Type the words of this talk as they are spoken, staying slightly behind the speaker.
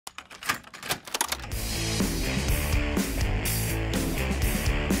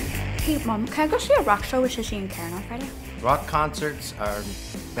Hey, Mom, can I go see a rock show with Shishi and Karen on Friday? Rock concerts are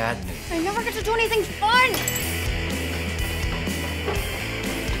bad news. I never get to do anything fun!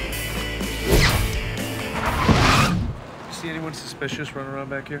 See anyone suspicious running around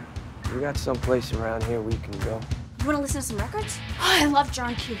back here? We got someplace around here we can go. You want to listen to some records? Oh, I love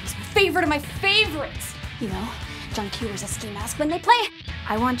John Q. He's my favorite of my favorites. You know, John Q wears a ski mask when they play.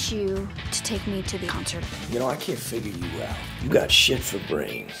 I want you to take me to the concert. You know, I can't figure you out. You got shit for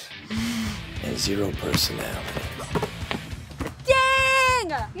brains and zero personality.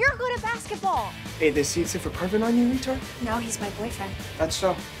 Dang! You're good at basketball. Hey, this seat's in for Pervin on you, retard? No, he's my boyfriend. That's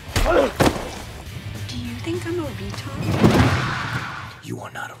so. Do you think I'm a retard? You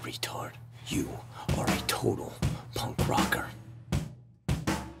are not a retard. You are a total punk rocker.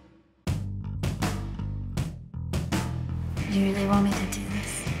 You really want me to do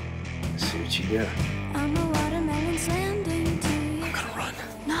this? Let's see what you got. I'm a watermelon's landing to you. I'm gonna run.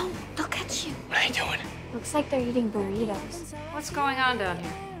 No, they'll catch you. What are you doing? Looks like they're eating burritos. What's going on down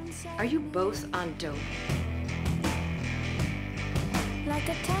here? Are you both on dope? Like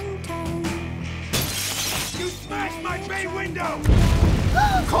a tongue. You smashed my bay window!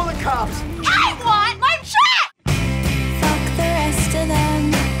 Call the cops! I want my check! Fuck the rest of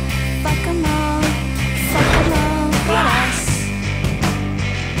them. Fuck them all. Fuck them all but us.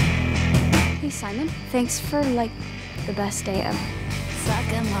 Hey, Simon. Thanks for, like, the best day ever. Fuck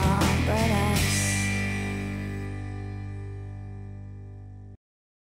them all but us.